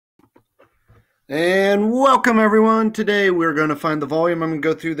And welcome everyone. Today we're going to find the volume. I'm going to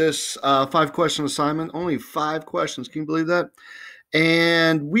go through this 5-question assignment. Only 5 questions. Can you believe that?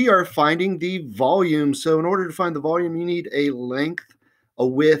 And we are finding the volume. So in order to find the volume, you need a length, a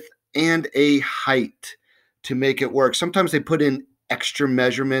width, and a height to make it work. Sometimes they put in extra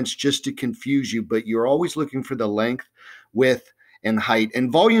measurements just to confuse you, but you're always looking for the length, width, and height.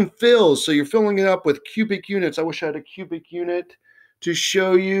 And volume fills, so you're filling it up with cubic units. I wish I had a cubic unit to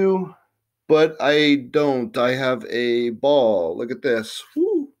show you, but I don't. I have a ball. Look at this.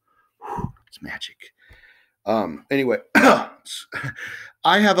 Woo. It's magic. Anyway, I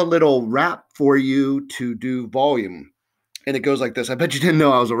have a little rap for you to do volume. And it goes like this. I bet you didn't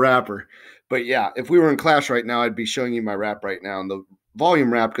know I was a rapper. But yeah, if we were in class right now, I'd be showing you my rap right now. And the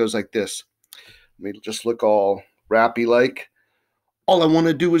volume rap goes like this. Let me just look all rappy like. All I want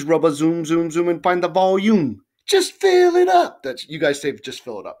to do is rub a zoom, zoom, zoom and find the volume. Just fill it up. That's you guys say just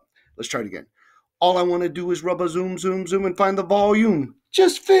fill it up. Let's try it again. All I want to do is rub a zoom, zoom, zoom and find the volume.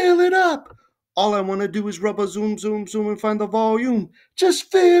 Just fill it up. All I want to do is rub a zoom, zoom, zoom and find the volume.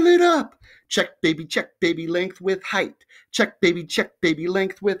 Just fill it up. Check, baby, length with height. Check, baby,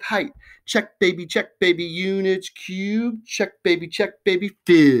 length with height. Check, baby, units cubed. Check, baby,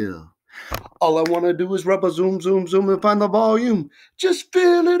 fill. All I want to do is rub a zoom, zoom, zoom and find the volume. Just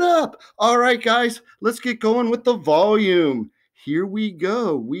fill it up. All right, guys, let's get going with the volume. Here we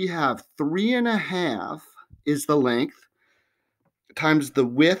go. We have 3.5 is the length times the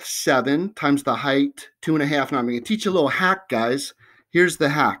width 7 times the height 2.5. Now I'm going to teach you a little hack, guys. Here's the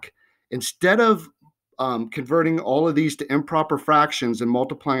hack. Instead of converting all of these to improper fractions and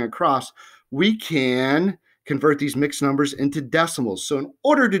multiplying across, we can convert these mixed numbers into decimals. So in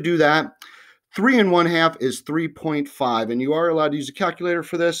order to do that, 3.5 is 3.5, and you are allowed to use a calculator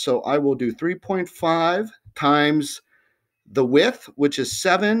for this. So I will do 3.5 times the width, which is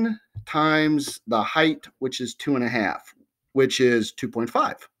 7, times the height, which is 2.5, which is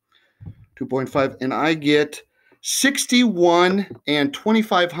 2.5. 2.5, and I get 61 and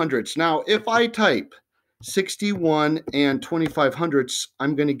 25 hundredths. Now, if I type 61 and 25 hundredths,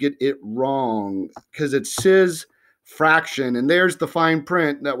 I'm going to get it wrong because it says fraction, and there's the fine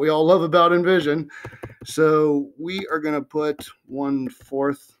print that we all love about enVision. So we are going to put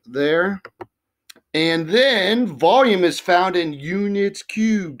 1/4 there. And then volume is found in units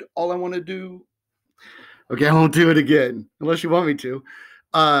cubed. All I want to do, okay, I won't do it again unless you want me to.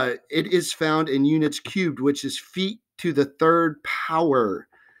 It is found in units cubed, which is feet to the third power.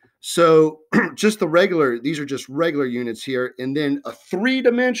 So just the regular, these are just regular units here. And then a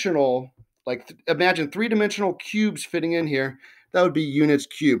three-dimensional, like imagine three-dimensional cubes fitting in here. That would be units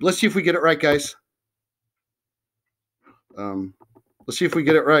cubed. Let's see if we get it right, guys. Let's see if we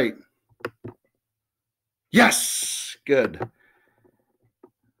get it right. Yes, good.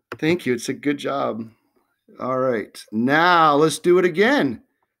 Thank you. It's a good job. All right, now let's do it again.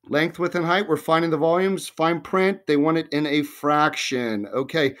 Length, width, and height. We're finding the volumes. Fine print. They want it in a fraction.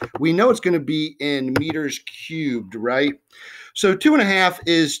 Okay, we know it's going to be in meters cubed, right? So 2.5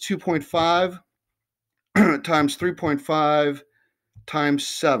 is 2.5 times 3.5 times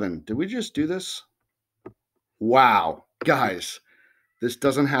 7. Did we just do this? Wow, guys, this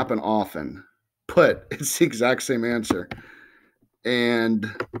doesn't happen often, but it's the exact same answer. And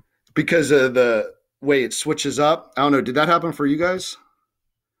because of the way it switches up, I don't know, did that happen for you guys?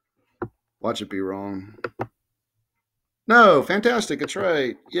 Watch it be wrong. No, fantastic, it's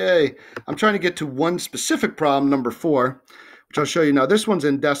right. Yay. I'm trying to get to one specific problem, number 4, which I'll show you now. This one's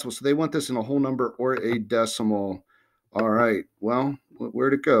in decimal, so they want this in a whole number or a decimal. All right, well,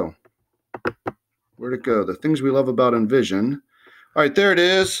 where'd it go? Where'd it go? The things we love about enVision. All right, there it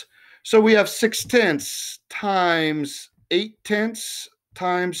is. So we have 6/10 times 8/10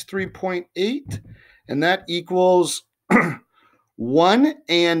 times 3.8, and that equals 1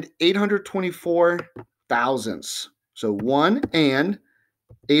 and 824 thousandths. So 1 and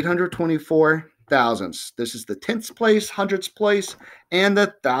 824 thousandths. This is the tenths place, hundredths place, and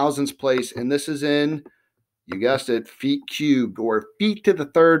the thousandths place. And this is in, you guessed it, feet cubed, or feet to the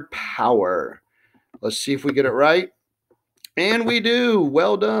third power. Let's see if we get it right. And we do.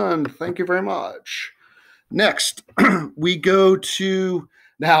 Well done. Thank you very much. Next, we go to,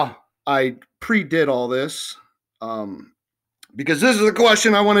 now I pre-did all this because this is the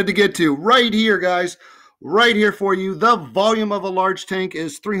question I wanted to get to right here, guys. Right here for you. The volume of a large tank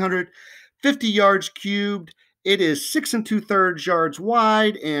is 350 yards cubed. It is 6 2/3 yards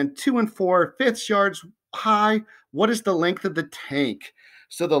wide and 2 4/5 yards high. What is the length of the tank?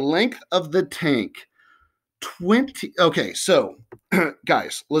 So the length of the tank, 20. Okay, so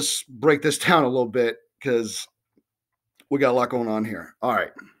guys, let's break this down a little bit because we got a lot going on here. All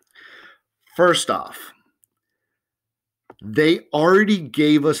right. First off, they already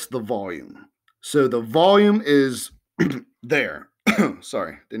gave us the volume. So the volume is there.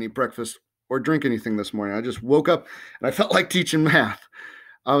 Sorry, didn't eat breakfast or drink anything this morning. I just woke up and I felt like teaching math.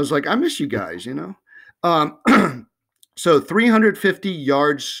 I was like, I miss you guys, you know? So 350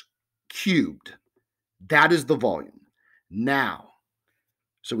 yards cubed. That is the volume. Now,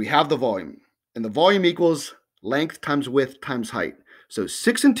 so we have the volume. And the volume equals length times width times height. So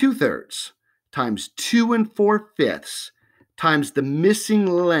 6 2/3 times 2 4/5 times the missing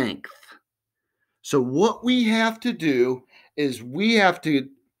length. So what we have to do is we have to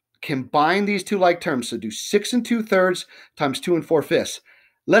combine these two like terms. So do 6 2/3 times 2 4/5.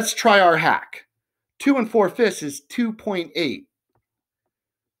 Let's try our hack. 2 4/5 is 2.8.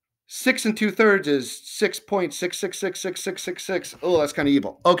 6 2/3 is 6.6666666. Oh, that's kind of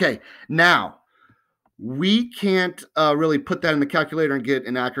evil. Okay, now we can't really put that in the calculator and get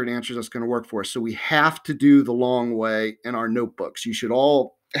an accurate answer that's going to work for us. So we have to do the long way in our notebooks. You should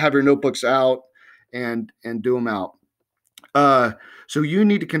all have your notebooks out and do them out. So you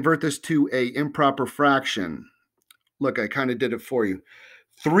need to convert this to a improper fraction. Look, I kind of did it for you.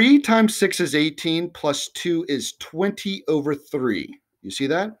 3 times 6 is 18 plus 2 is 20 over 3. You see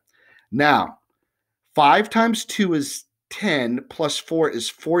that? Now, 5 times 2 is 10 plus 4 is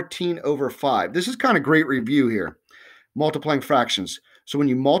 14 over 5. This is kind of great review here, multiplying fractions. So when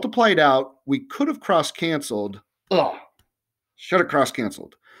you multiply it out, we could have cross-canceled. Should have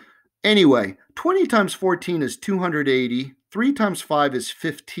cross-canceled. Anyway, 20 times 14 is 280. 3 times 5 is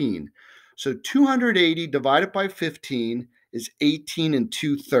 15. So 280 divided by 15 is 18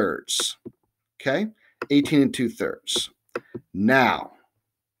 2/3. Okay? 18 2/3. Now,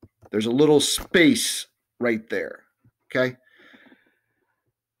 there's a little space right there. Okay?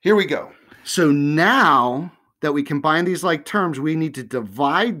 Here we go. So now that we combine these like terms, we need to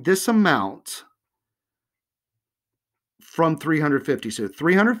divide this amount from 350. So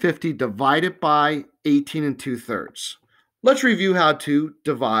 350 divided by 18 2/3. Let's review how to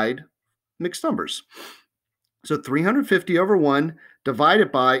divide mixed numbers. So 350 over 1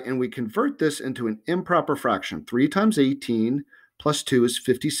 divided by, and we convert this into an improper fraction. 3 times 18 plus 2 is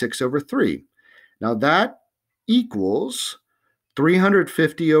 56 over 3. Now that equals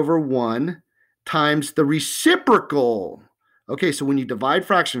 350 over 1 times the reciprocal. Okay, so when you divide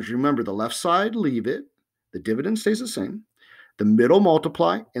fractions, remember the left side, leave it. The dividend stays the same. The middle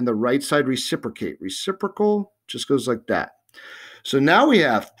multiply, and the right side reciprocate. Reciprocal just goes like that. So now we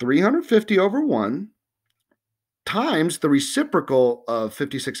have 350 over 1 times the reciprocal of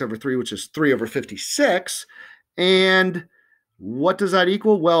 56 over 3, which is 3 over 56. And what does that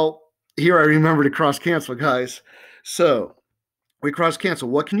equal? Well, here I remember to cross cancel, guys. So we cross cancel.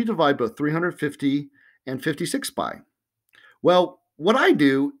 What can you divide both 350 and 56 by? Well, what I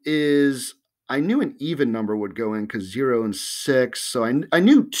do is I knew an even number would go in because 0 and 6. So I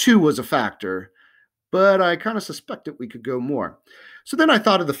knew 2 was a factor, but I kind of suspected we could go more. So then I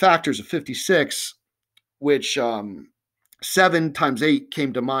thought of the factors of 56, which 7 times 8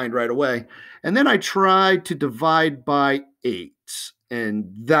 came to mind right away. And then I tried to divide by 8,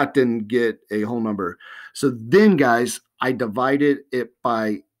 and that didn't get a whole number. So then, guys, I divided it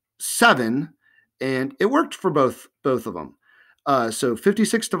by 7, and it worked for both of them. So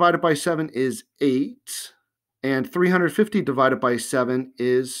 56 divided by 7 is 8, and 350 divided by 7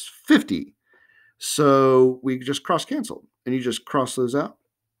 is 50. So we just cross-canceled, and you just cross those out.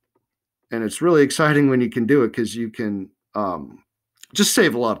 And it's really exciting when you can do it because you can just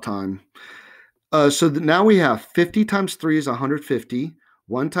save a lot of time. So now we have 50 times 3 is 150.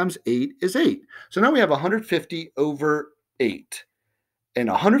 1 times 8 is 8. So now we have 150 over 8. And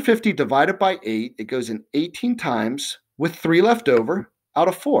 150 divided by 8, it goes in 18 times with 3 left over out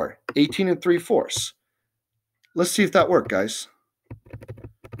of 4. 18 3/4. Let's see if that worked, guys.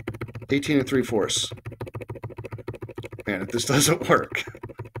 18 3/4. Man, if this doesn't work.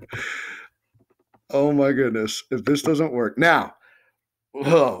 Oh my goodness, if this doesn't work. Now,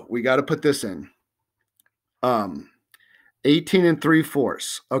 we got to put this in. 18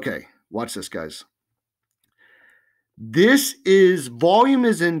 3/4. Okay, watch this, guys. This is, volume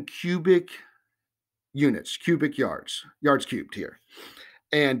is in cubic units, cubic yards cubed here.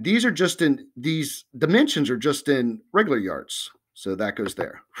 And these are just in, these dimensions are just in regular yards. So that goes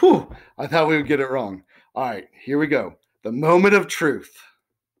there. Whew, I thought we would get it wrong. All right, here we go. The moment of truth.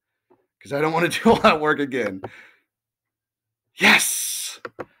 Because I don't want to do all that work again. Yes!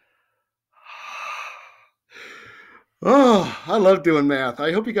 Oh, I love doing math.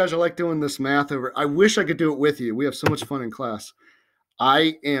 I hope you guys are like doing this math over. I wish I could do it with you. We have so much fun in class.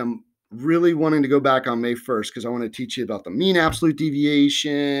 I am really wanting to go back on May 1st because I want to teach you about the mean absolute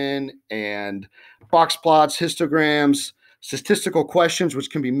deviation and box plots, histograms, statistical questions,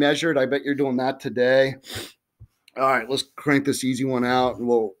 which can be measured. I bet you're doing that today. All right, let's crank this easy one out, and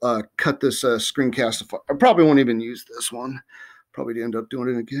we'll cut this screencast. I probably won't even use this one. Probably end up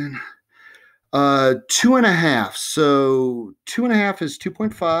doing it again. 2.5. So 2.5 is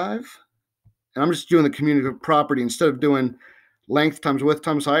 2.5. And I'm just doing the commutative property. Instead of doing length times width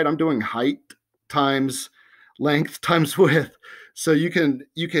times height, I'm doing height times length times width. So you can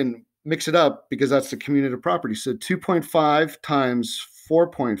mix it up because that's the commutative property. So 2.5 times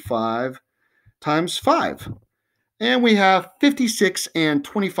 4.5 times 5. And we have 56 and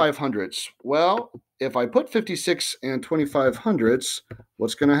 25 hundredths. Well, if I put 56 and 25 hundredths,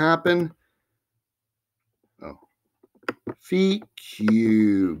 what's going to happen? Oh, feet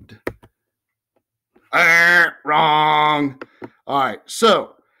cubed. Wrong. All right,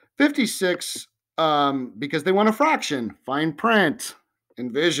 so 56, because they want a fraction. Fine print.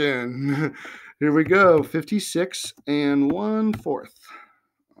 enVision. Here we go. 56 and 1/4.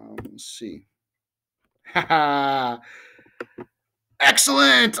 Let's see.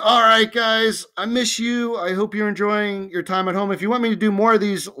 Excellent. All right, guys. I miss you. I hope you're enjoying your time at home. If you want me to do more of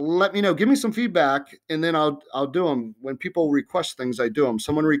these, let me know. Give me some feedback, and then I'll do them. When people request things, I do them.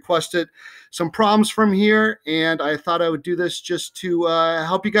 Someone requested some problems from here, and I thought I would do this just to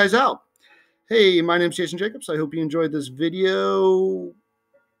help you guys out. Hey, my name's Jason Jacobs. I hope you enjoyed this video.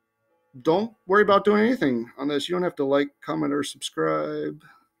 Don't worry about doing anything on this. You don't have to like, comment, or subscribe.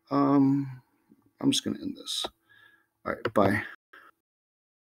 I'm just going to end this. All right, bye.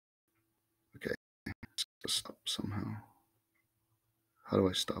 Okay, stop somehow. How do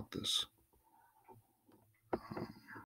I stop this?